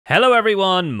Hello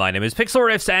everyone, my name is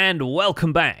Pixlriffs and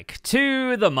welcome back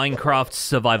to the Minecraft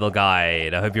Survival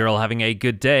Guide. I hope you're all having a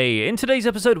good day. In today's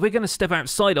episode, we're going to step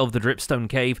outside of the dripstone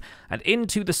cave and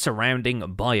into the surrounding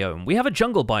biome. We have a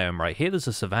jungle biome right here, there's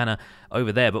a savanna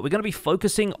over there, but we're going to be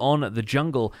focusing on the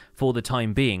jungle for the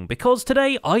time being, because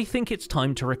today I think it's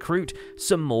time to recruit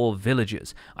some more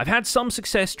villagers. I've had some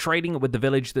success trading with the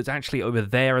village that's actually over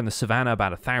there in the savanna,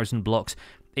 about 1,000 blocks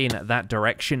in that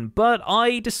direction, but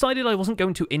I decided I wasn't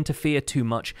going to interfere too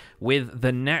much with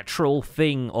the natural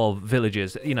thing of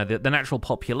villagers, you know, the natural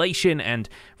population, and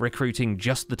recruiting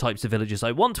just the types of villagers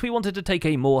I want. We wanted to take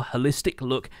a more holistic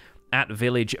look at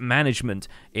village management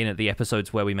in the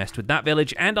episodes where we messed with that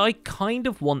village, and I kind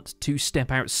of want to step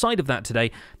outside of that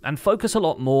today and focus a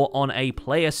lot more on a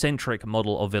player-centric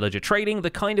model of villager trading, the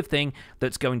kind of thing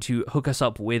that's going to hook us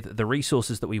up with the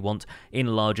resources that we want in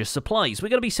larger supplies. We're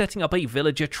going to be setting up a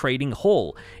villager trading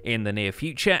hall in the near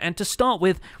future, and to start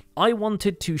with, I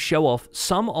wanted to show off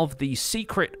some of the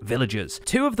secret villagers.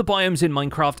 Two of the biomes in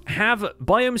Minecraft have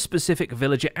biome-specific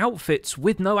villager outfits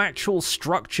with no actual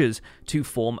structures to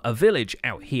form a village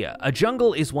out here. A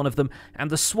jungle is one of them, and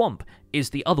the swamp is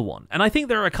the other one. And I think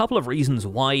there are a couple of reasons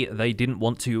why they didn't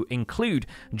want to include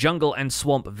jungle and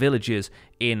swamp villages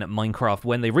in Minecraft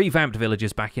when they revamped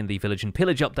villages back in the Village and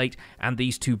Pillage update, and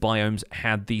these two biomes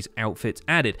had these outfits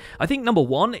added. I think number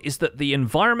one is that the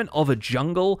environment of a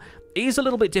jungle is a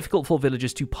little bit difficult for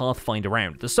villagers to pathfind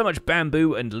around. There's so much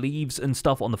bamboo and leaves and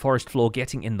stuff on the forest floor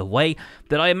getting in the way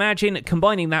that I imagine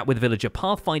combining that with villager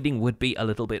pathfinding would be a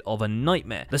little bit of a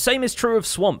nightmare. The same is true of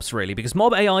swamps, really, because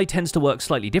mob AI tends to work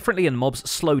slightly differently, and mobs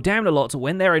slow down a lot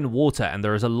when they're in water, and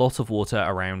there is a lot of water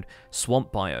around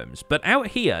swamp biomes. But out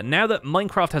here, now that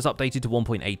Minecraft has updated to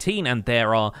 1.18 and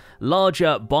there are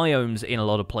larger biomes in a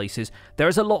lot of places, there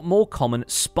is a lot more common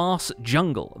sparse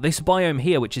jungle. This biome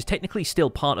here, which is technically still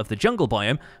part of the jungle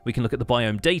biome, we can look at the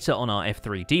biome data on our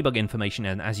F3 debug information,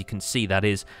 and as you can see, that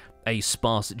is a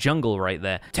sparse jungle right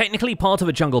there. Technically part of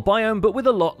a jungle biome, but with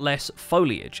a lot less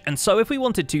foliage. And so if we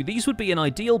wanted to, these would be an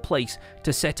ideal place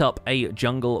to set up a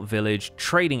jungle village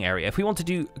trading area. If we wanted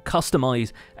to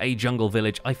customize a jungle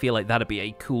village, I feel like that'd be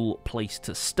a cool place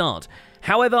to start.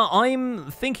 However,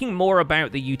 I'm thinking more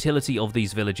about the utility of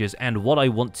these villages and what I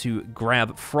want to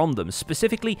grab from them.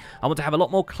 Specifically, I want to have a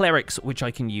lot more clerics, which I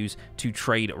can use to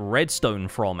trade redstone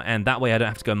from, and that way I don't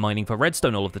have to go mining for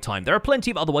redstone all of the time. There are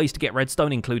plenty of other ways to get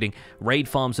redstone, including raid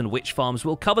farms and witch farms.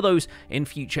 We'll cover those in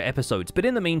future episodes, but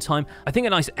in the meantime, I think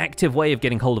a nice active way of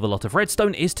getting hold of a lot of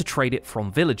redstone is to trade it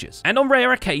from villagers. And on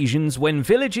rare occasions, when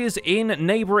villages in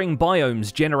neighboring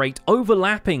biomes generate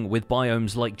overlapping with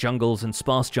biomes like jungles and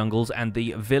sparse jungles, and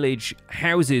the village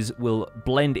houses will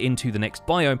blend into the next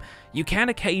biome, you can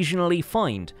occasionally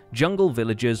find jungle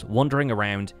villagers wandering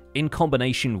around in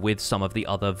combination with some of the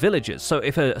other villagers. So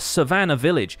if a savanna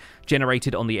village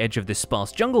generated on the edge of this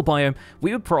sparse jungle biome,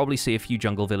 we would probably see a few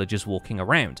jungle villagers walking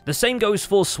around. The same goes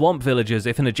for swamp villagers.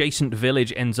 If an adjacent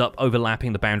village ends up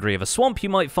overlapping the boundary of a swamp, you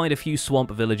might find a few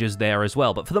swamp villagers there as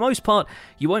well. But for the most part,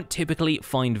 you won't typically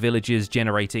find villages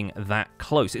generating that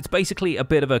close. It's basically a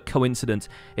bit of a coincidence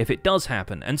if it does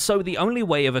happen. And so the only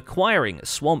way of acquiring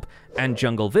swamp and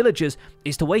jungle villagers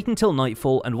is to wait until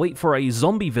nightfall and wait for a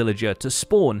zombie villager to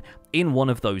spawn in one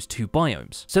of those two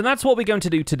biomes. So that's what we're going to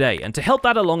do today, and to help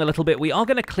that along a little bit, we are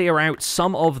going to clear out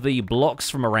some of the blocks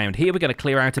from around here. We're going to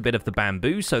clear out a bit of the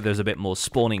bamboo so there's a bit more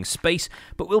spawning space,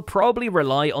 but we'll probably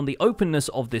rely on the openness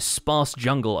of this sparse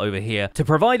jungle over here to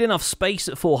provide enough space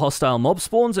for hostile mob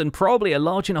spawns, and probably a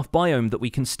large enough biome that we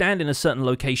can stand in a certain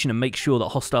location and make sure that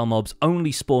hostile mobs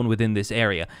only spawn within this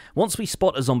area. Once we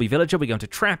spot a zombie villager, we're going to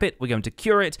trap it, we're going to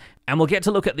cure it, and we'll get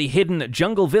to look at the hidden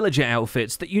jungle villager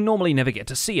outfits that you normally never get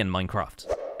to see in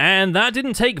Minecraft. And that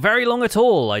didn't take very long at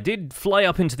all. I did fly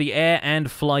up into the air and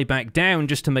fly back down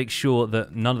just to make sure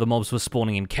that none of the mobs were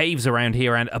spawning in caves around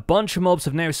here, and a bunch of mobs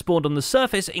have now spawned on the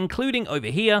surface, including over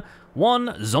here, one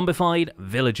zombified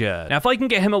villager. Now, if I can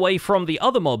get him away from the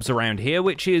other mobs around here,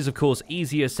 which is, of course,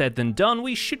 easier said than done,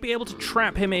 we should be able to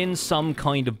trap him in some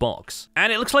kind of box.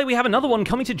 And it looks like we have another one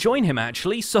coming to join him,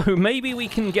 actually, so maybe we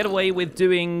can get away with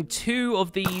doing two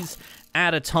of these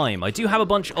at a time. I do have a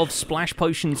bunch of splash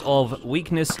potions of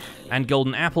weakness and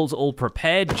golden apples all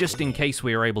prepared, just in case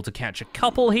we are able to catch a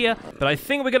couple here, but I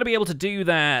think we're going to be able to do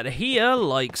that here,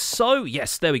 like so.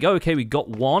 Yes, there we go. Okay, we got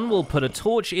one. We'll put a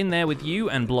torch in there with you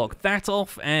and block that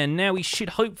off, and now we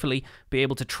should hopefully be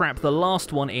able to trap the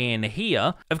last one in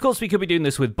here. Of course, we could be doing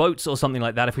this with boats or something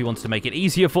like that if we wanted to make it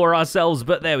easier for ourselves,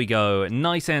 but there we go.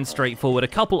 Nice and straightforward. A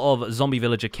couple of zombie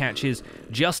villager catches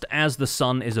just as the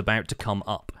sun is about to come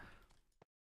up.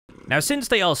 Now, since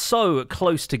they are so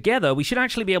close together, we should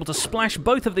actually be able to splash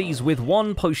both of these with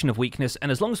 1 potion of weakness, and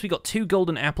as long as we got 2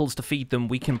 golden apples to feed them,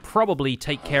 we can probably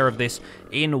take care of this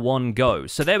in one go.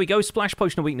 So there we go, splash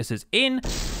potion of weakness is in,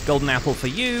 golden apple for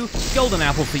you,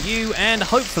 and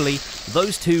hopefully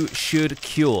those 2 should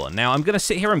cure. Now, I'm going to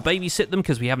sit here and babysit them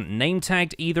because we haven't name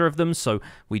tagged either of them, so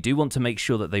we do want to make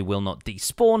sure that they will not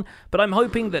despawn, but I'm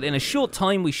hoping that in a short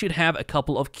time we should have a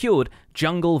couple of cured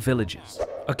jungle villagers.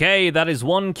 Okay, that is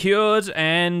 1 cured,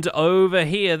 and over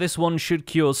here, this one should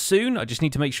cure soon. I just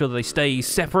need to make sure that they stay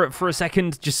separate for a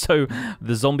second, just so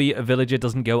the zombie villager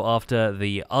doesn't go after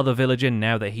the other villager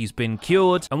now that he's been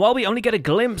cured. And while we only get a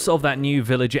glimpse of that new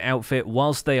villager outfit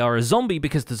whilst they are a zombie,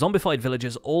 because the zombified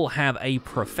villagers all have a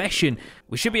profession,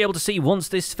 we should be able to see once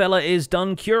this fella is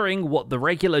done curing what the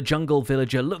regular jungle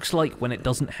villager looks like when it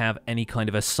doesn't have any kind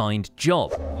of assigned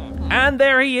job. And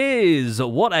there he is!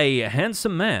 What a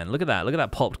handsome man. Look at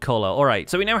that popped collar. Alright,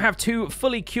 so we now have 2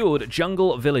 fully cured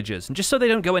jungle villagers. And just so they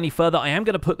don't go any further, I am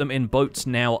going to put them in boats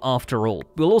now after all.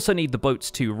 We'll also need the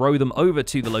boats to row them over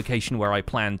to the location where I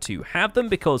plan to have them,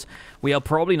 because we are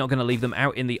probably not going to leave them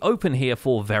out in the open here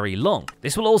for very long.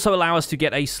 This will also allow us to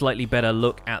get a slightly better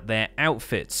look at their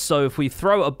outfits. So if we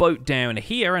throw a boat down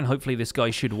here, and hopefully this guy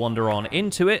should wander on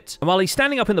into it. And while he's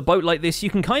standing up in the boat like this, you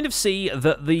can kind of see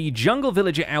that the jungle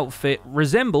villager outfit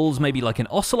resembles maybe like an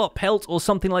ocelot pelt or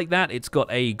something like that. It's got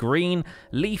a green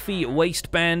leafy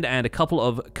waistband and a couple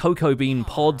of cocoa bean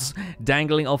pods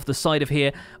dangling off the side of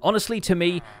here. Honestly, to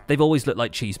me, they've always looked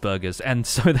like cheeseburgers, and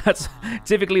so that's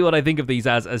typically what I think of these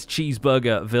as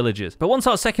cheeseburger villagers. But once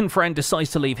our second friend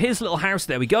decides to leave his little house,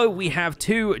 there we go, we have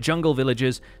 2 jungle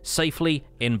villagers safely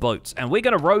in boats, and we're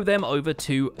going to row them over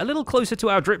to a little closer to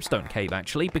our dripstone cave,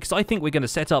 actually, because I think we're going to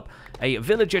set up a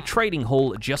villager trading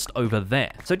hall just over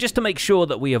there. So just to make sure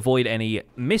that we avoid any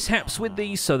mishaps with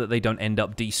these so that they don't end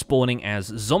up despawning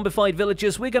as zombified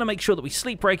villagers, we're going to make sure that we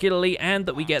sleep regularly and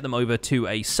that we get them over to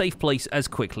a safe place as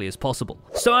quickly as possible.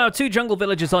 So our 2 jungle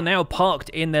villagers are now parked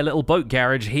in their little boat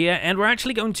garage here, and we're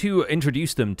actually going to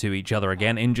introduce them to each other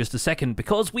again in just a second,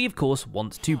 because we of course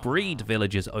want to breed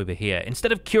villagers over here.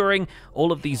 Instead of curing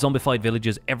all of these zombified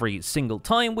villagers every single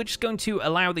time, we're just going to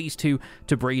allow these 2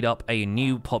 to breed up a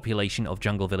new population of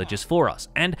jungle villagers for us.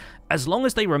 And as long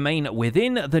as they remain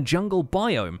within the jungle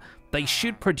biome, they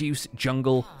should produce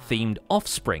jungle-themed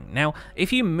offspring. Now,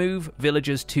 if you move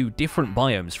villagers to different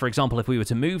biomes, for example, if we were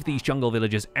to move these jungle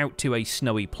villagers out to a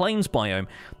snowy plains biome,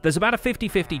 there's about a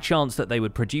 50-50 chance that they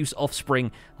would produce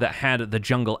offspring that had the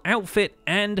jungle outfit,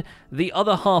 and the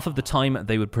other half of the time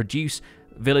they would produce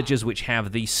villagers which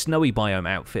have the snowy biome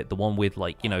outfit, the one with,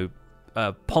 like, you know,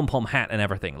 pom-pom hat and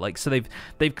everything. Like, so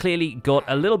they've clearly got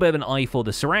a little bit of an eye for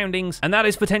the surroundings, and that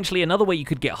is potentially another way you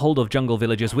could get hold of jungle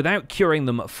villagers without curing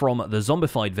them from the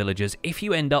zombified villagers if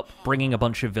you end up bringing a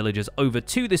bunch of villagers over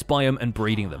to this biome and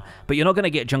breeding them. But you're not going to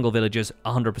get jungle villagers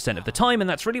 100% of the time, and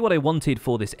that's really what I wanted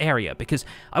for this area, because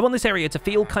I want this area to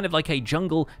feel kind of like a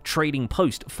jungle trading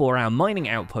post for our mining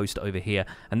outpost over here,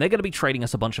 and they're going to be trading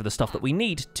us a bunch of the stuff that we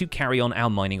need to carry on our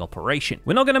mining operation.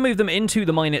 We're not going to move them into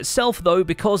the mine itself, though,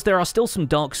 because there are still some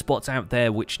dark spots out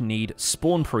there which need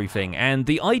spawn proofing, and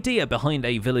the idea behind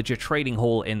a villager trading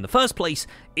hall in the first place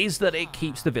is that it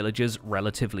keeps the villagers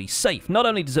relatively safe. Not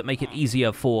only does it make it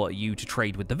easier for you to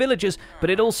trade with the villagers,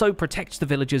 but it also protects the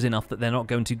villagers enough that they're not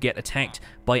going to get attacked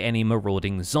by any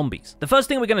marauding zombies. The first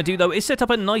thing we're going to do, though, is set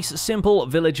up a nice, simple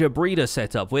villager breeder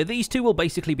setup, where these 2 will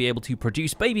basically be able to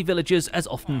produce baby villagers as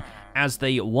often as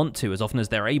they want to, as often as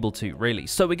they're able to, really.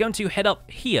 So we're going to head up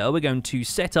here, we're going to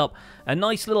set up a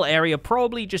nice little area,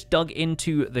 probably just dug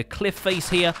into the cliff face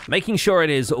here, making sure it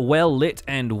is well lit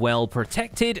and well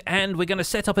protected, and we're going to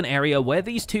set up an area where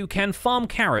these 2 can farm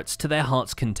carrots to their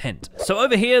heart's content. So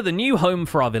over here, the new home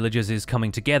for our villagers is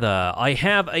coming together. I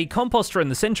have a composter in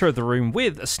the center of the room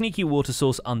with a sneaky water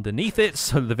source underneath it,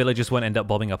 so the villagers won't end up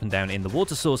bobbing up and down in the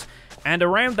water source, and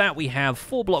around that we have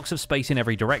 4 blocks of space in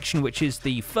every direction, which is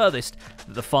the furthest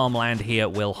that the farmland here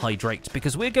will hydrate,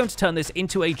 because we're going to turn this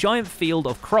into a giant field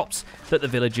of crops that the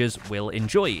villagers will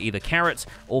enjoy. Either carrots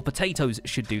or potatoes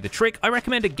should do the trick. I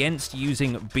recommend against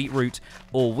using beetroot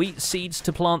or wheat seeds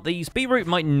to plant these. Beetroot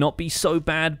might not be so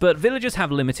bad, but villagers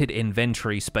have limited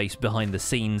inventory space behind the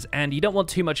scenes, and you don't want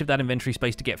too much of that inventory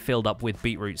space to get filled up with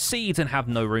beetroot seeds and have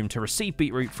no room to receive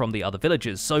beetroot from the other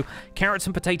villagers. So carrots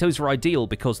and potatoes are ideal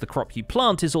because the crop you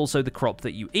plant is also the crop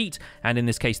that you eat, and in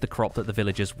this case the crop that the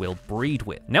villagers will breed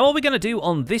with. Now what we're going to do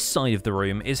on this side of the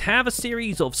room is have a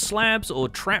series of slabs or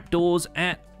trapdoors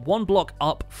at one block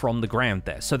up from the ground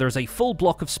there. So there's a full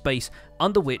block of space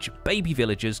under which baby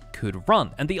villagers could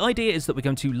run. And the idea is that we're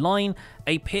going to line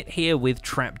a pit here with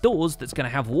trapdoors that's going to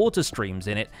have water streams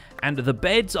in it, and the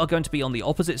beds are going to be on the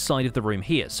opposite side of the room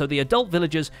here. So the adult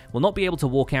villagers will not be able to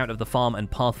walk out of the farm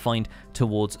and pathfind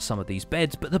towards some of these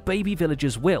beds, but the baby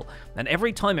villagers will. And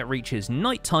every time it reaches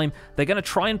nighttime, they're going to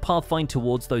try and pathfind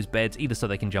towards those beds, either so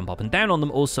they can jump up and down on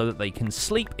them or so that they can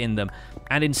sleep in them.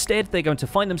 And instead, they're going to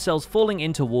find themselves falling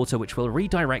into water, which will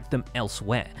redirect them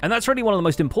elsewhere. And that's really one of the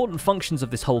most important functions of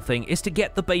this whole thing, is to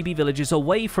get the baby villagers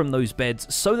away from those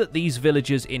beds so that these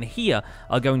villagers in here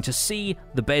are going to see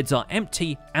the beds are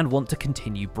empty and want to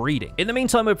continue breeding. In the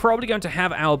meantime, we're probably going to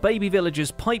have our baby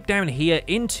villagers pipe down here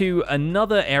into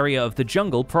another area of the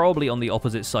jungle, probably on the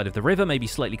opposite side of the river, maybe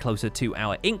slightly closer to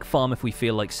our ink farm if we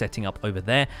feel like setting up over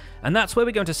there. And that's where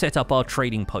we're going to set up our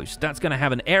trading post. That's going to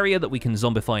have an area that we can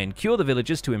zombify and cure the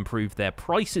villagers to improve their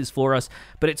prices for us,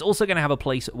 but it's also going to have a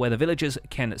place where the villagers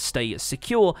can stay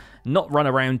secure, not run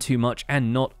around too much,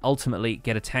 and not ultimately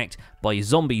get attacked by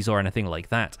zombies or anything like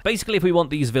that. Basically, if we want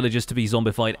these villagers to be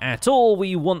zombified at all,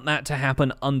 we want that to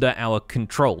happen under our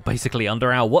control, basically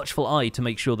under our watchful eye, to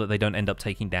make sure that they don't end up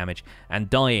taking damage and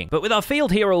dying. But with our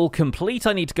field here all complete,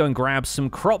 I need to go and grab some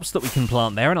crops that we can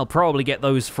plant there, and I'll probably get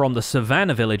those from the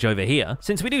savannah village over here.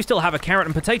 Since we do still have a carrot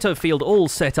and potato field all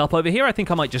set up over here, I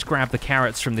think I might just grab the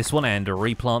carrots from this one and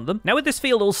replant them. Now with this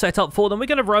field all set up for them, we're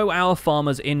going to row our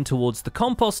farmers in towards the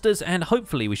composters, and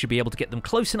hopefully we should be able to get them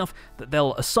close enough that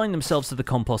they'll assign themselves to the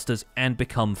composters and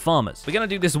become farmers. We're going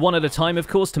to do this one at a time, of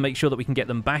course, to make sure that we can get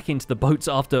them back into the boats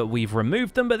after we've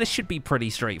removed them, but this should be pretty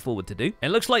straightforward to do. It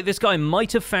looks like this guy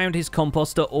might have found his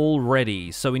composter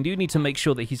already, so we do need to make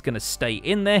sure that he's going to stay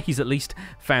in there. He's at least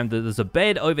found that there's a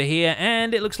bed over here,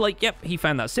 and it looks like, yep, he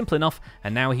found that simple enough,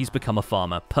 and now he's become a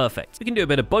farmer. Perfect. We can do a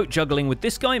bit of boat juggling with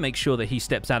this guy, make sure that he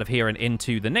steps out of here and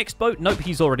into the next boat. Nope,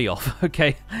 he's already off.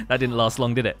 Okay, that didn't last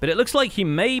long, did it? But it looks like he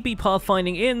may be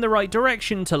pathfinding in the right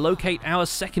direction to locate our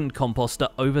second composter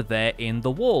over there in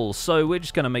the wall. So we're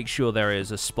just going to make sure there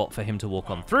is a spot for him to walk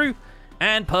on through.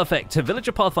 And perfect.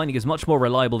 Villager pathfinding is much more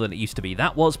reliable than it used to be.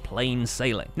 That was plain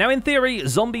sailing. Now, in theory,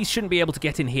 zombies shouldn't be able to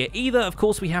get in here either. Of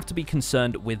course, we have to be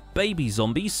concerned with baby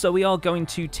zombies, so we are going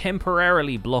to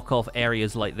temporarily block off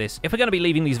areas like this. If we're going to be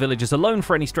leaving these villagers alone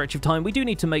for any stretch of time, we do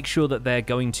need to make sure that they're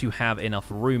going to have enough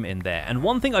room in there. And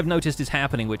one thing I've noticed is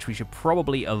happening, which we should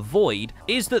probably avoid,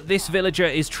 is that this villager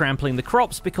is trampling the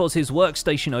crops because his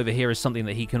workstation over here is something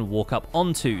that he can walk up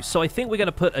onto. So I think we're going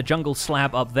to put a jungle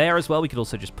slab up there as well. We could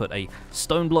also just put a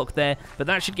stone block there, but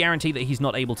that should guarantee that he's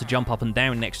not able to jump up and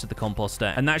down next to the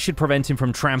composter, and that should prevent him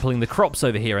from trampling the crops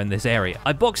over here in this area.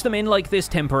 I boxed them in like this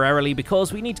temporarily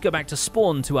because we need to go back to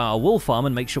spawn to our wool farm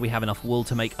and make sure we have enough wool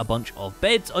to make a bunch of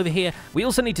beds over here. We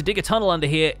also need to dig a tunnel under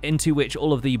here into which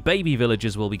all of the baby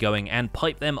villagers will be going and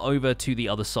pipe them over to the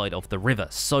other side of the river.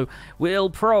 So we'll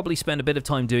probably spend a bit of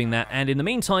time doing that, and in the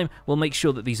meantime, we'll make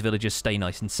sure that these villagers stay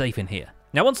nice and safe in here.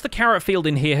 Now, once the carrot field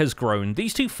in here has grown,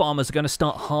 these two farmers are going to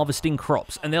start harvesting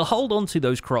crops, and they'll hold on to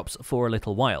those crops for a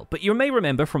little while. But you may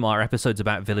remember from our episodes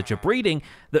about villager breeding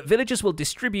that villagers will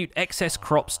distribute excess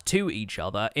crops to each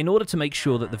other in order to make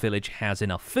sure that the village has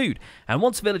enough food. And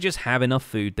once villagers have enough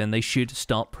food, then they should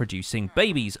start producing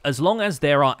babies, as long as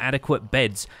there are adequate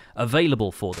beds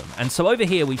available for them. And so over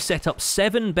here, we've set up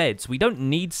 7 beds. We don't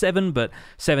need 7, but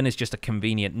 7 is just a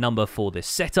convenient number for this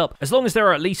setup. As long as there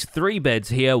are at least 3 beds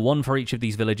here, 1 for each of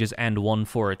these villagers and 1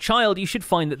 for a child, you should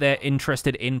find that they're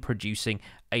interested in producing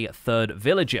a third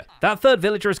villager. That third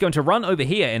villager is going to run over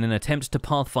here in an attempt to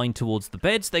pathfind towards the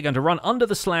beds. They're going to run under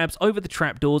the slabs, over the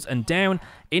trapdoors, and down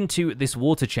into this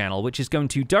water channel, which is going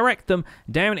to direct them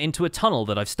down into a tunnel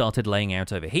that I've started laying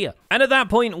out over here. And at that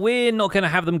point, we're not going to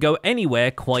have them go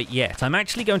anywhere quite yet. I'm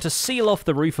actually going to seal off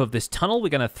the roof of this tunnel. We're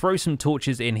going to throw some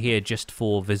torches in here just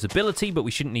for visibility, but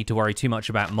we shouldn't need to worry too much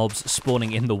about mobs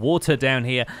spawning in the water down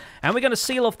here. And we're going to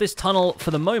seal off this tunnel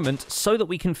for the moment so that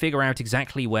we can figure out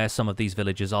exactly where some of these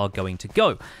villagers are going to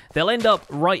go. They'll end up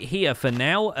right here for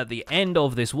now at the end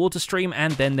of this water stream,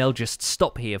 and then they'll just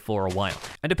stop here for a while.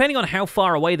 And depending on how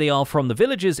far away they are from the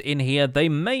villagers in here, they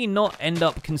may not end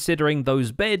up considering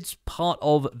those beds part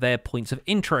of their points of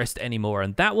interest anymore,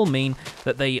 and that will mean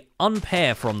that they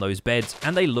unpair from those beds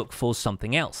and they look for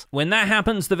something else. When that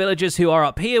happens, the villagers who are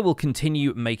up here will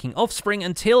continue making offspring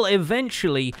until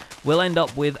eventually we'll end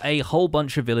up with a whole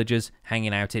bunch of villagers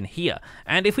hanging out in here.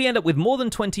 And if we end up with more than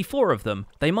 24 of them,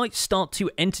 they might start to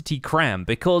entity cram,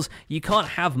 because you can't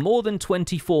have more than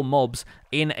 24 mobs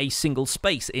in a single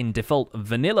space in default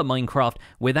vanilla Minecraft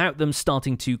without them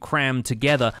starting to cram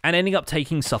together and ending up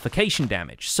taking suffocation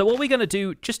damage. So what we're going to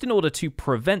do, just in order to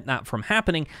prevent that from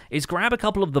happening, is grab a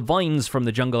couple of the vines from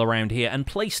the jungle around here and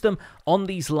place them on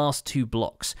these last 2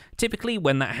 blocks. Typically,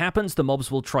 when that happens, the mobs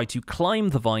will try to climb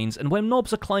the vines, and when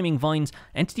mobs are climbing vines,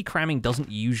 entity cramming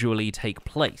doesn't usually take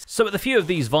place. So with a few of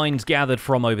these vines gathered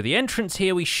from over the entrance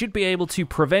here, we should be able to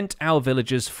prevent our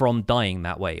villagers from dying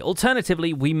that way.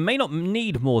 Alternatively, we may not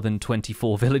need more than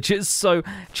 24 villagers, so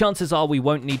chances are we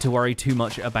won't need to worry too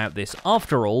much about this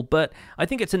after all, but I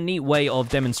think it's a neat way of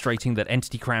demonstrating that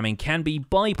entity cramming can be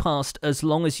bypassed as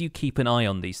long as you keep an eye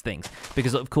on these things,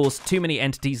 because of course too many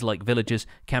entities like villagers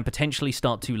can potentially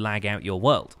start to lag out your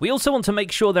world. We also want to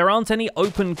make sure there aren't any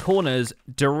open corners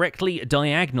directly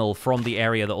diagonal from the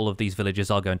area that all of these villagers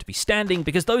are going to be standing,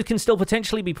 because those can still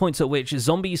potentially be points at which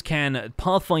zombies can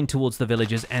pathfind towards the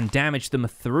villagers and damage them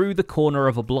through the corner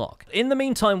of a block. In the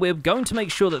meantime, we're going to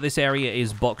make sure that this area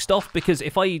is boxed off, because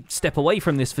if I step away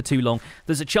from this for too long,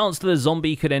 there's a chance that a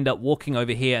zombie could end up walking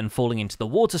over here and falling into the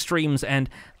water streams, and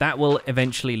that will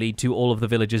eventually lead to all of the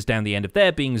villagers down the end of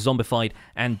there being zombified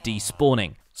and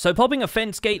despawning. So popping a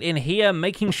fence gate in here,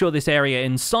 making sure this area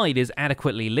inside is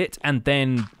adequately lit, and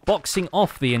then boxing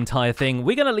off the entire thing,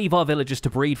 we're going to leave our villagers to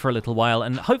breed for a little while,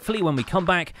 and hopefully when we come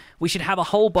back, we should have a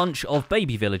whole bunch of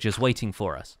baby villagers waiting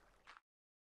for us.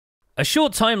 A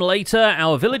short time later,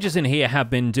 our villagers in here have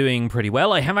been doing pretty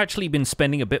well. I have actually been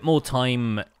spending a bit more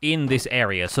time in this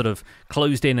area, sort of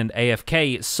closed in and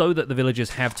AFK, so that the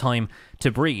villagers have time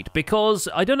to breed. Because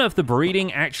I don't know if the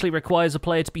breeding actually requires a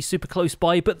player to be super close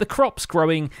by, but the crops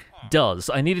growing does.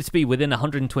 I needed to be within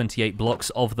 128 blocks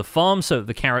of the farm so that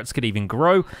the carrots could even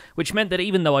grow, which meant that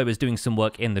even though I was doing some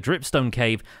work in the dripstone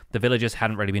cave, the villagers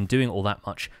hadn't really been doing all that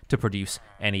much to produce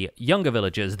any younger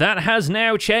villagers. That has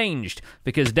now changed,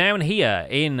 because down here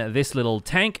in this little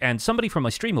tank, and somebody from my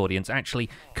stream audience actually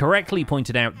correctly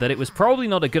pointed out that it was probably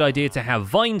not a good idea to have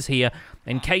vines here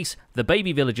in case the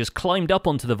baby villagers climbed up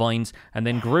onto the vines and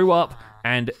then grew up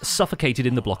and suffocated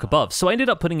in the block above. So I ended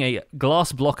up putting a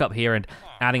glass block up here and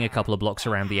adding a couple of blocks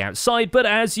around the outside, but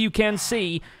as you can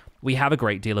see, we have a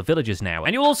great deal of villagers now.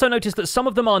 And you'll also notice that some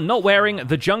of them are not wearing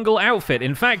the jungle outfit.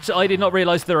 In fact, I did not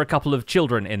realize there are a couple of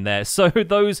children in there, so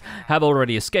those have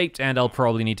already escaped, and I'll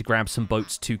probably need to grab some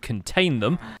boats to contain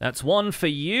them. That's one for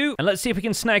you. And let's see if we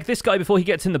can snag this guy before he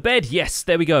gets in the bed. Yes,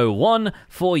 there we go. One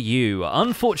for you.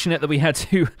 Unfortunate that we had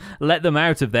to let them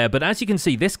out of there, but as you can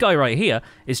see, this guy right here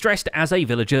is dressed as a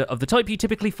villager of the type you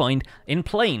typically find in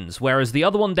plains, whereas the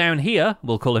other one down here,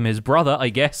 we'll call him his brother, I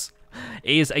guess,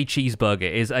 is a cheeseburger,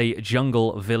 is a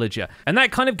jungle villager. And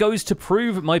that kind of goes to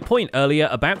prove my point earlier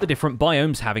about the different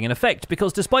biomes having an effect,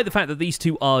 because despite the fact that these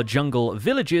two are jungle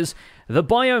villages, the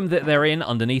biome that they're in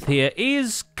underneath here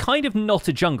is kind of not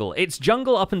a jungle. It's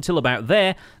jungle up until about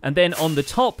there, and then on the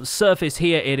top surface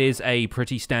here, it is a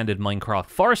pretty standard Minecraft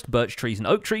forest, birch trees and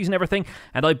oak trees and everything,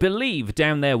 and I believe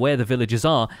down there where the villagers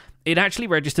are, it actually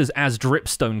registers as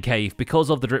Dripstone Cave because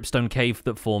of the Dripstone Cave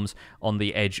that forms on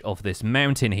the edge of this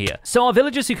mountain here. So our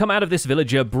villagers who come out of this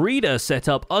villager breeder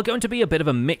setup are going to be a bit of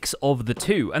a mix of the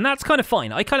two, and that's kind of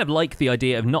fine. I kind of like the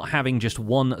idea of not having just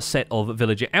one set of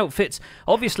villager outfits.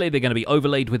 Obviously, they're going to be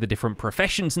overlaid with the different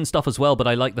professions and stuff as well, but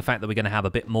I like the fact that we're going to have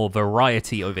a bit more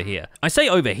variety over here. I say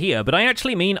over here, but I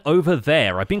actually mean over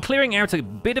there. I've been clearing out a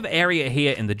bit of area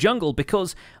here in the jungle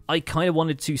because I kind of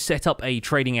wanted to set up a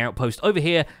trading outpost over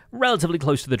here relatively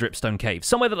close to the Dripstone Cave.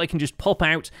 Somewhere that I can just pop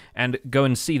out and go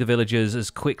and see the villagers as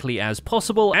quickly as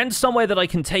possible, and somewhere that I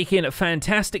can take in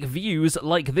fantastic views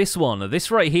like this one.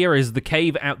 This right here is the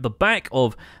cave out the back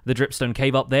of the Dripstone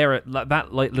Cave up there.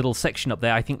 That little section up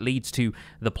there I think leads to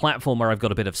the platform where I've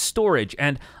got a bit of storage,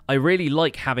 and I really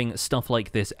like having stuff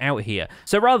like this out here.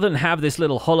 So rather than have this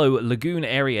little hollow lagoon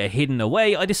area hidden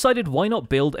away, I decided why not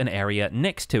build an area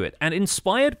next to it. And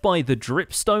inspired by the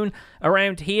dripstone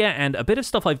around here and a bit of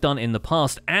stuff I've done in the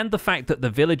past, and the fact that the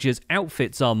villagers'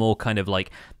 outfits are more kind of like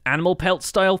animal pelt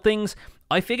style things,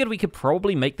 I figured we could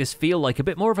probably make this feel like a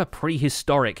bit more of a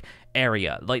prehistoric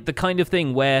area, like the kind of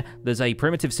thing where there's a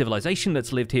primitive civilization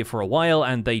that's lived here for a while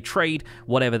and they trade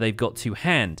whatever they've got to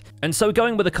hand. And so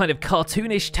going with a kind of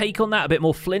cartoonish take on that, a bit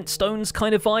more Flintstones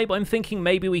kind of vibe, I'm thinking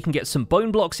maybe we can get some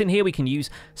bone blocks in here. We can use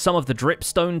some of the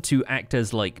dripstone to act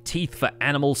as like teeth for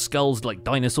animal skulls, like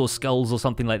dinosaur skulls or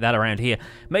something like that around here.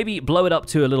 Maybe blow it up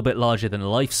to a little bit larger than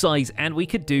life size, and we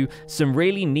could do some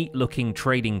really neat looking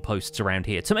trading posts around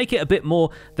here to make it a bit more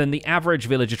than the average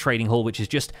villager trading hall, which is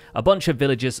just a bunch of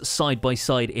villagers side by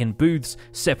side in booths,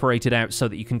 separated out so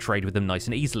that you can trade with them nice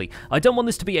and easily. I don't want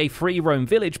this to be a free roam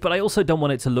village, but I also don't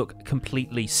want it to look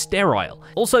completely sterile.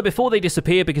 Also, before they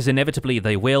disappear, because inevitably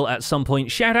they will at some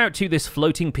point, shout out to this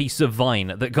floating piece of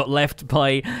vine that got left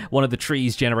by one of the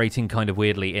trees generating kind of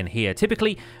weirdly in here.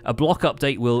 Typically, a block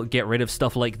update will get rid of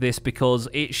stuff like this because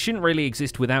it shouldn't really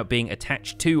exist without being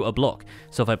attached to a block.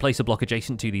 So if I place a block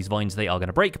adjacent to these vines, they are going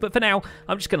to break, but for now,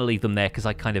 I'm just going to leave them there because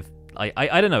I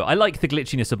don't know, I like the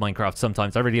glitchiness of Minecraft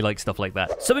sometimes. I really like stuff like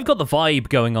that. So we've got the vibe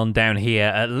going on down here.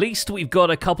 At least we've got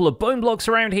a couple of bone blocks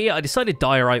around here. I decided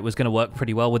diorite was going to work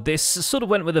pretty well with this. Sort of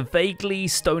went with a vaguely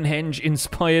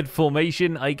Stonehenge-inspired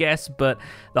formation, I guess, but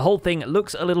the whole thing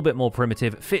looks a little bit more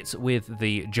primitive, fits with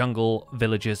the jungle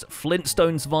villagers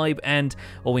Flintstones vibe, and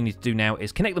all we need to do now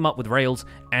is connect them up with rails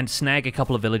and snag a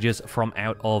couple of villagers from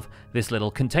out of this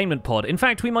little containment pod. In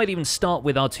fact, we might even start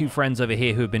with our two friends over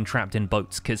here who have been trapped in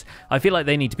boats, because I feel like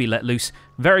they need to be let loose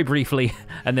very briefly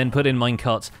and then put in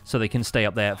minecarts so they can stay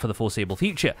up there for the foreseeable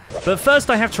future. But first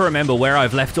I have to remember where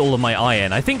I've left all of my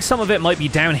iron. I think some of it might be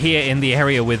down here in the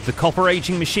area with the copper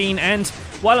aging machine, and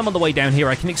while I'm on the way down here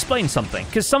I can explain something,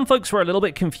 because some folks were a little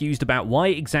bit confused about why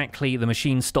exactly the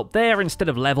machine stopped there instead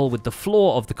of level with the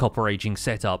floor of the copper aging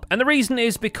setup. And the reason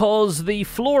is because the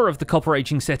floor of the copper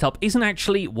aging setup isn't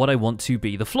actually what I want to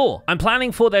be the floor. I'm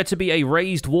planning for there to be a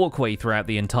raised walkway throughout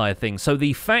the entire thing, so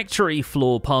the factory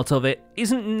floor part of it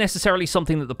isn't necessarily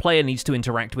something that the player needs to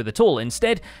interact with at all.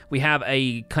 Instead, we have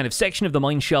a kind of section of the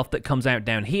mine shaft that comes out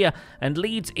down here and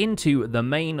leads into the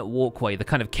main walkway, the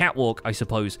kind of catwalk, I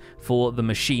suppose, for the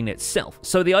machine itself.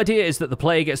 So the idea is that the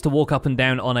player gets to walk up and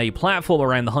down on a platform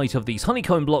around the height of these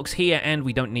honeycomb blocks here, and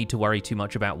we don't need to worry too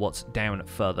much about what's down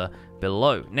further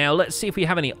below. Now, let's see if we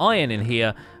have any iron in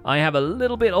here. I have a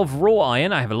little bit of raw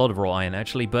iron. I have a lot of raw iron,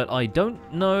 actually, but I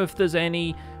don't know if there's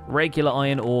any regular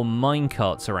iron or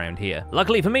minecarts around here.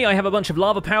 Luckily for me, I have a bunch of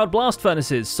lava-powered blast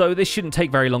furnaces, so this shouldn't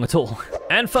take very long at all.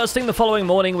 And first thing the following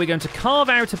morning, we're going to carve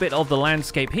out a bit of the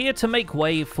landscape here to make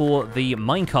way for the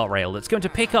minecart rail that's going to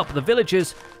pick up the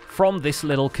villagers from this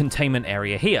little containment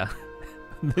area here.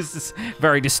 This is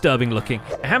very disturbing looking.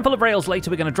 A handful of rails later,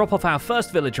 we're going to drop off our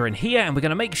first villager in here, and we're going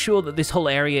to make sure that this whole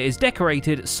area is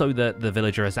decorated so that the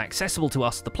villager is accessible to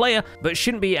us, the player, but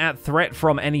shouldn't be at threat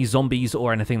from any zombies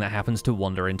or anything that happens to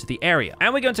wander into the area.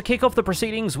 And we're going to kick off the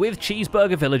proceedings with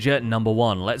Cheeseburger Villager number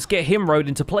 1. Let's get him rode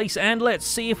into place, and let's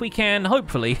see if we can,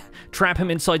 hopefully, trap him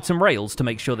inside some rails to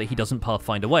make sure that he doesn't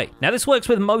pathfind away. Now, this works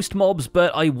with most mobs,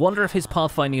 but I wonder if his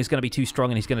pathfinding is going to be too strong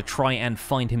and he's going to try and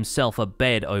find himself a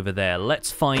bed over there.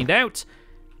 Let's find out.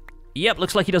 Yep,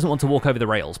 looks like he doesn't want to walk over the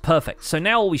rails. Perfect. So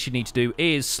now all we should need to do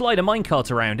is slide a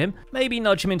minecart around him, maybe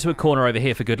nudge him into a corner over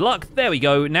here for good luck. There we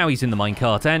go. Now he's in the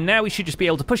minecart, and now we should just be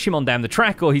able to push him on down the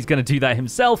track, or he's going to do that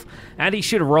himself, and he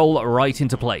should roll right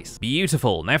into place.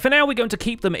 Beautiful. Now for now, we're going to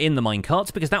keep them in the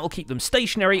minecarts because that will keep them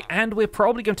stationary, and we're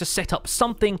probably going to set up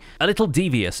something a little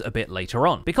devious a bit later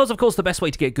on. Because, of course, the best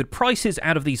way to get good prices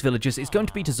out of these villagers is going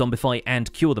to be to zombify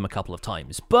and cure them a couple of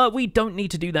times. But we don't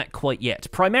need to do that quite yet,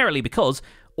 primarily because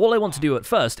all I want to do at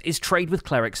first is trade with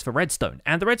clerics for redstone,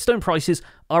 and the redstone prices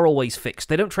are always fixed.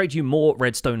 They don't trade you more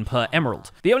redstone per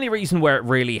emerald. The only reason where it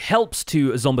really helps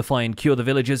to zombify and cure the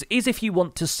villagers is if you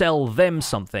want to sell them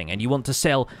something, and you want to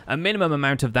sell a minimum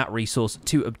amount of that resource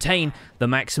to obtain the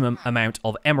maximum amount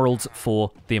of emeralds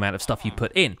for the amount of stuff you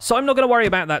put in. So I'm not going to worry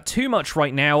about that too much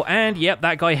right now, and yep,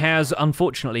 that guy has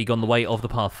unfortunately gone the way of the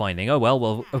pathfinding. Oh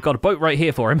well, I've got a boat right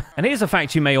here for him. And here's a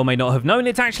fact you may or may not have known: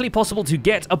 it's actually possible to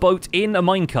get a boat in a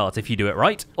minecart if you do it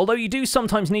right. Although you do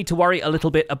sometimes need to worry a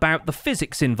little bit about the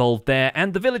physics involved there,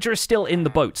 and the villager is still in the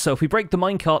boat. So if we break the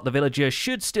minecart, the villager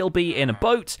should still be in a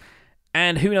boat,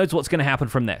 and who knows what's going to happen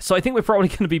from there. So I think we're probably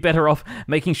going to be better off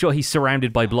making sure he's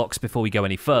surrounded by blocks before we go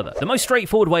any further. The most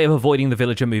straightforward way of avoiding the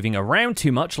villager moving around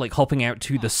too much, like hopping out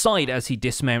to the side as he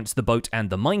dismounts the boat and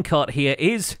the minecart here,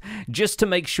 is just to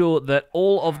make sure that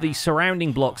all of the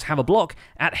surrounding blocks have a block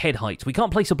at head height. We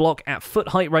can't place a block at foot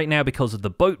height right now because of the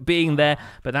boat being there,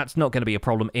 but that's not going to be a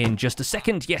problem in just a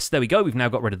second. Yes, there we go. We've now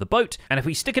got rid of the boat. And if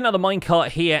we stick another minecart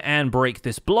here and break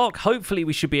this block, hopefully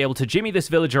we should be able to jimmy this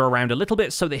villager around a little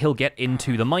bit so that he'll get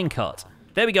into the minecart.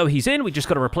 There we go, he's in. We just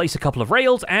got to replace a couple of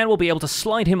rails, and we'll be able to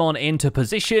slide him on into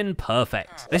position.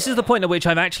 Perfect. This is the point at which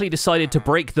I've actually decided to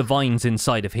break the vines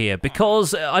inside of here,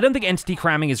 because I don't think entity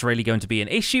cramming is really going to be an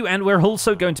issue, and we're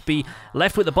also going to be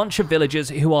left with a bunch of villagers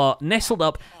who are nestled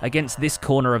up against this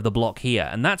corner of the block here,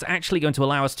 and that's actually going to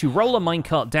allow us to roll a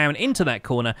minecart down into that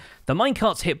corner. The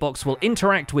minecart's hitbox will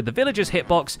interact with the villager's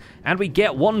hitbox, and we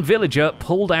get one villager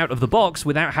pulled out of the box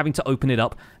without having to open it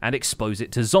up and expose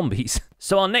it to zombies.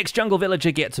 So our next jungle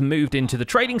villager gets moved into the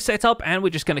trading setup, and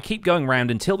we're just going to keep going around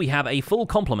until we have a full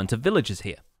complement of villagers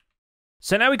here.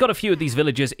 So now we've got a few of these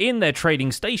villagers in their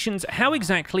trading stations. How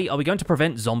exactly are we going to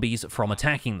prevent zombies from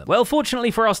attacking them? Well, fortunately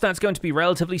for us, that's going to be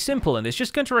relatively simple, and it's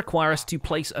just going to require us to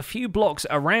place a few blocks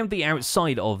around the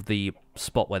outside of the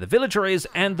spot where the villager is,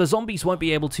 and the zombies won't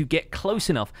be able to get close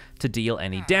enough to deal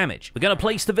any damage. We're going to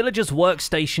place the villager's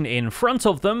workstation in front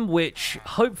of them, which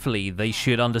hopefully they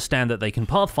should understand that they can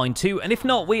pathfind to, and if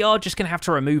not, we are just going to have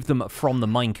to remove them from the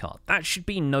minecart. That should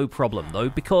be no problem though,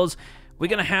 because we're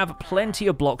going to have plenty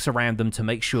of blocks around them to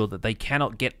make sure that they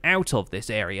cannot get out of this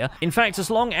area. In fact,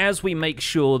 as long as we make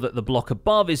sure that the block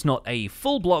above is not a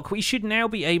full block, we should now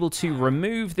be able to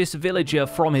remove this villager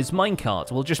from his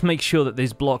minecart. We'll just make sure that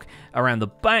this block around the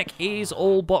back is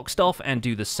all boxed off and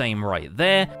do the same right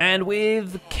there. And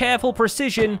with careful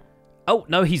precision... Oh,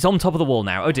 no, he's on top of the wall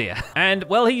now. Oh, dear. And,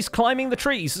 well, he's climbing the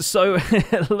trees, so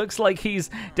it looks like he's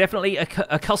definitely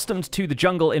accustomed to the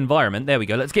jungle environment. There we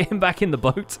go. Let's get him back in the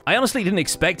boat. I honestly didn't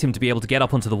expect him to be able to get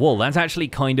up onto the wall. That's actually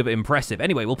kind of impressive.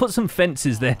 Anyway, we'll put some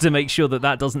fences there to make sure that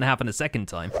that doesn't happen a second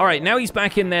time. All right, now he's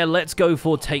back in there. Let's go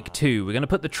for take two. We're going to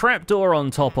put the trapdoor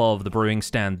on top of the brewing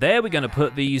stand there. We're going to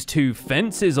put these two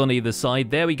fences on either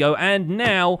side. There we go. And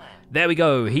now... there we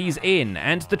go, he's in,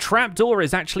 and the trapdoor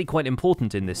is actually quite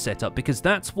important in this setup because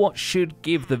that's what should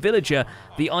give the villager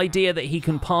the idea that he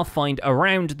can pathfind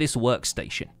around this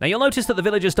workstation. Now you'll notice that the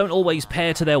villagers don't always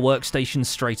pair to their workstations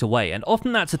straight away, and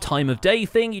often that's a time of day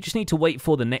thing. You just need to wait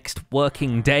for the next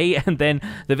working day, and then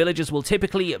the villagers will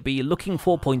typically be looking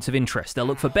for points of interest. They'll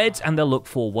look for beds and they'll look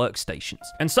for workstations.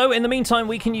 And so in the meantime,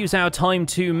 we can use our time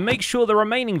to make sure the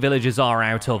remaining villagers are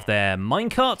out of their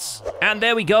minecarts. And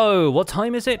there we go. What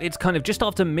time is it? It's kind of just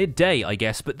after midday, I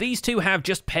guess, but these two have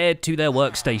just paired to their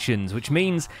workstations, which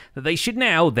means that they should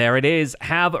now, there it is,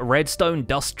 have redstone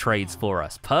dust trades for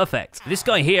us. Perfect. This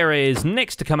guy here is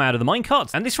next to come out of the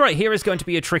minecart, and this right here is going to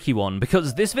be a tricky one,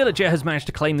 because this villager has managed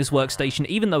to claim this workstation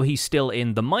even though he's still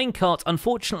in the minecart.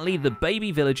 Unfortunately, the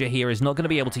baby villager here is not going to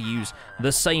be able to use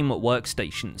the same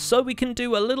workstation, so we can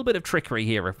do a little bit of trickery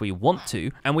here if we want to,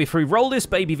 and if we roll this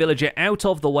baby villager out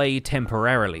of the way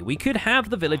temporarily, we could have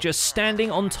the villager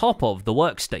standing on top of the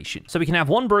workstation. So we can have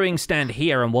one brewing stand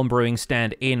here and one brewing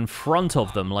stand in front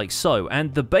of them, like so,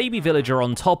 and the baby villager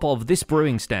on top of this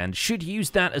brewing stand should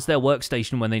use that as their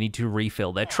workstation when they need to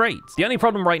refill their trades. The only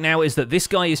problem right now is that this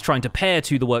guy is trying to pair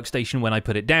to the workstation when I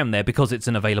put it down there because it's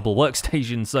an available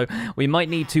workstation, so we might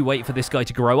need to wait for this guy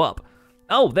to grow up.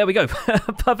 Oh, there we go.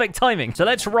 Perfect timing. So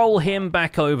let's roll him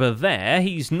back over there.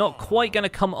 He's not quite going to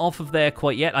come off of there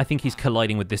quite yet. I think he's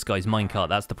colliding with this guy's minecart.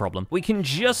 That's the problem. We can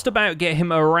just about get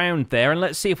him around there, and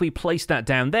let's see if we place that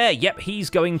down there. Yep, he's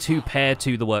going to pair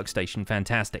to the workstation.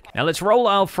 Fantastic. Now let's roll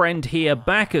our friend here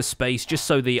back a space just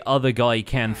so the other guy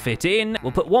can fit in.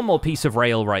 We'll put one more piece of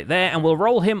rail right there, and we'll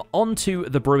roll him onto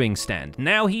the brewing stand.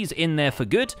 Now he's in there for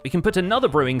good. We can put another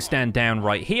brewing stand down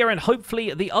right here, and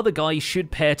hopefully the other guy should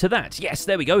pair to that. Yes,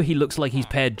 there we go. He looks like he's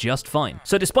paired just fine.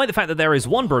 So despite the fact that there is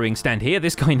one brewing stand here,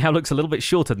 this guy now looks a little bit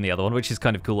shorter than the other one, which is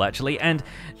kind of cool actually, and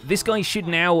this guy should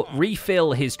now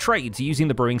refill his trades using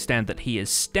the brewing stand that he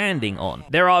is standing on.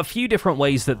 There are a few different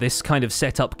ways that this kind of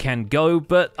setup can go,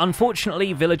 but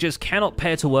unfortunately villagers cannot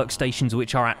pair to workstations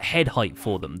which are at head height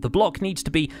for them. The block needs to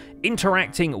be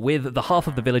interacting with the half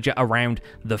of the villager around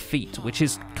the feet, which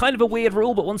is kind of a weird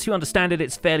rule, but once you understand it,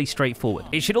 it's fairly straightforward.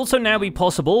 It should also now be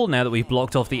possible, now that we've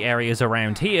blocked off the areas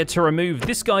around here, to remove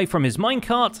this guy from his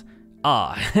minecart.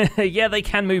 Ah, yeah, they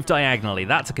can move diagonally.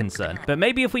 That's a concern. But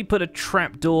maybe if we put a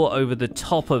trapdoor over the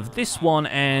top of this one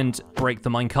and break the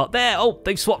minecart there. Oh,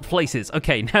 they've swapped places.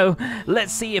 Okay, now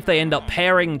let's see if they end up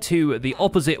pairing to the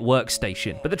opposite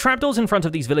workstation. But the trapdoors in front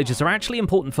of these villagers are actually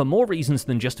important for more reasons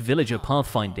than just villager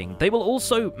pathfinding. They will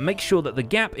also make sure that the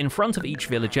gap in front of each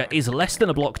villager is less than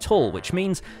a block tall, which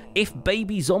means if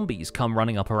baby zombies come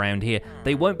running up around here,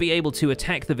 they won't be able to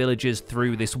attack the villagers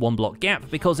through this one block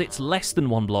gap because it's less than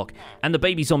one block, and the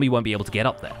baby zombie won't be able to get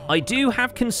up there. I do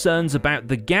have concerns about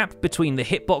the gap between the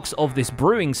hitbox of this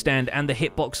brewing stand and the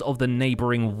hitbox of the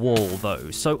neighboring wall,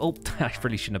 though. So, oh, I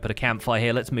really shouldn't have put a campfire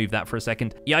here. Let's move that for a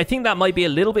second. Yeah, I think that might be a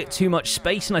little bit too much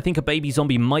space, and I think a baby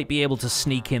zombie might be able to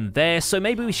sneak in there, so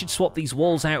maybe we should swap these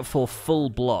walls out for full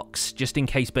blocks, just in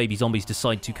case baby zombies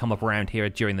decide to come up around here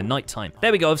during the nighttime.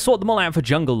 There we go. I've swapped them all out for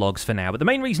jungle logs for now, but the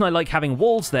main reason I like having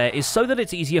walls there is so that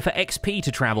it's easier for XP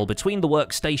to travel between the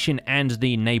workstation and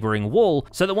the neighboring glowing wall,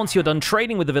 so that once you're done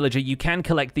trading with the villager, you can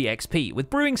collect the XP. With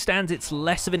brewing stands, it's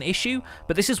less of an issue,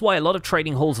 but this is why a lot of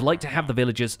trading halls like to have the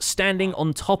villagers standing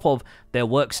on top of their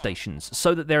workstations,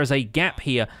 so that there is a gap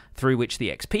here through which the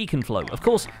XP can flow. Of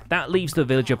course, that leaves the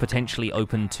villager potentially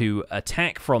open to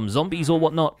attack from zombies or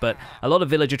whatnot, but a lot of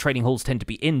villager trading halls tend to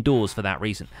be indoors for that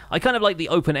reason. I kind of like the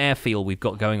open air feel we've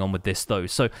got going on with this though,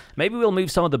 so maybe we'll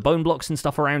move some of the bone blocks and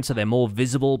stuff around so they're more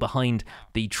visible behind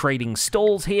the trading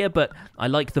stalls here, but I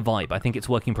like the vibe. I think it's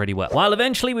working pretty well. While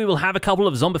eventually we will have a couple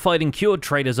of zombified and cured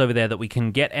traders over there that we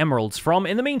can get emeralds from,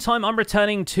 in the meantime, I'm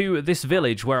returning to this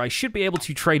village where I should be able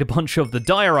to trade a bunch of the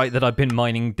diorite that I've been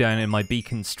mining down in my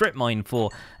beacon strip mine for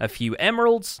a few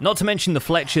emeralds. Not to mention the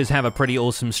Fletchers have a pretty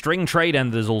awesome string trade,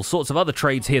 and there's all sorts of other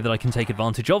trades here that I can take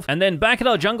advantage of. And then back at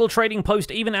our jungle trading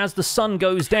post, even as the sun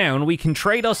goes down, we can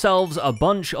trade ourselves a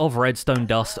bunch of redstone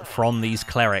dust from these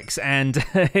clerics, and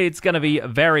it's going to be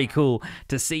very cool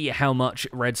to see how much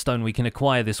redstone we can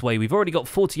acquire this way. We've already got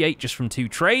 48 just from 2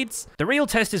 trades. The real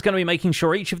test is going to be making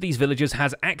sure each of these villagers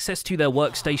has access to their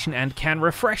workstation and can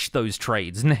refresh those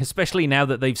trades, and especially now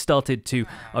that they've started to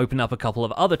open up a couple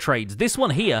of other trades. This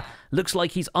one here looks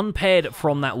like he's unpaired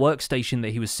from that workstation that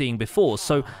he was seeing before,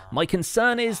 so my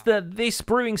concern is that this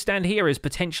brewing stand here is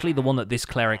potentially the one that this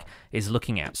cleric is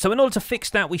looking at. So in order to fix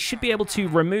that, we should be able to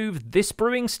remove this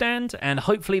brewing stand, and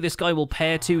hopefully this guy will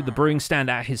pair to the brewing stand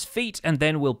at his feet, and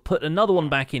then we'll put another one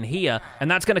back in here, and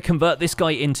that's going to convert this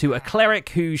guy into a cleric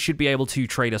who should be able to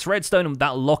trade us redstone, and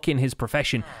that'll lock in his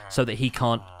profession so that he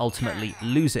can't ultimately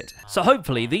lose it. So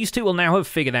hopefully these two will now have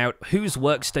figured out whose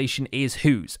workstation is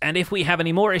whose, and if we have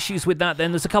any more issues with that,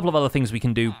 then there's a couple of other things we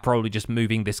can do, probably just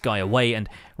moving this guy away and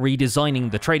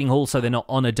redesigning the trading hall so they're not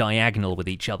on a diagonal with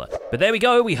each other. But there we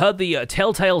go, we heard the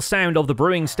telltale sound of the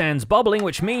brewing stands bubbling,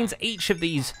 which means each of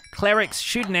these clerics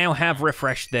should now have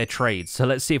refreshed their trades. So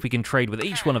let's see if we can trade with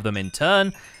each one of them in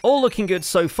turn. All looking good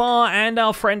so far, and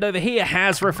our friend over here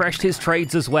has refreshed his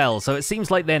trades as well, so it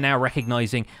seems like they're now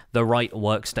recognizing the right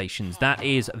workstations. That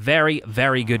is very,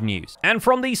 very good news. And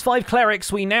from these 5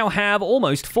 clerics, we now have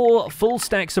almost 4 full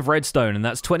stacks of redstone, and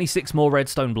that's 26 more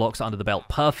redstone blocks under the belt.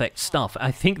 Perfect stuff.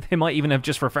 I think they might even have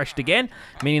just refreshed again,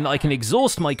 meaning that I can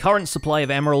exhaust my current supply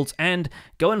of emeralds and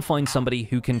go and find somebody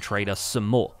who can trade us some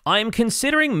more. I am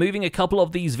considering moving a couple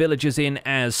of these villagers in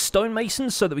as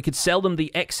stonemasons so that we could sell them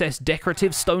the excess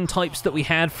decorative stone types that we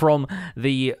had from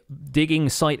the digging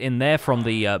site in there from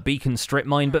the beacon strip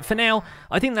mine, but for now,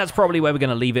 I think that's probably where we're going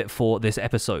to leave it for this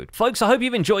episode. Folks, I hope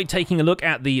you've enjoyed taking a look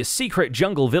at the secret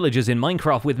jungle villages in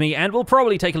Minecraft with me, and we'll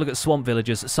probably take a look at swamp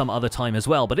villages some other time as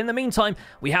well. But in the meantime,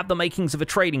 we have the makings of a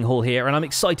trading hall here, and I'm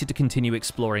excited to continue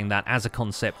exploring that as a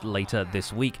concept later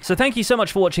this week. So thank you so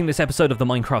much for watching this episode of the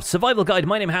Minecraft Survival Guide.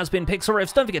 My name has been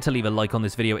Pixlriffs. Don't forget to leave a like on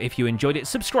this video if you enjoyed it,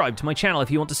 subscribe to my channel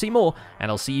if you want to see more, and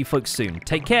I'll see you folks soon.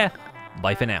 Take care.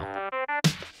 Bye for now.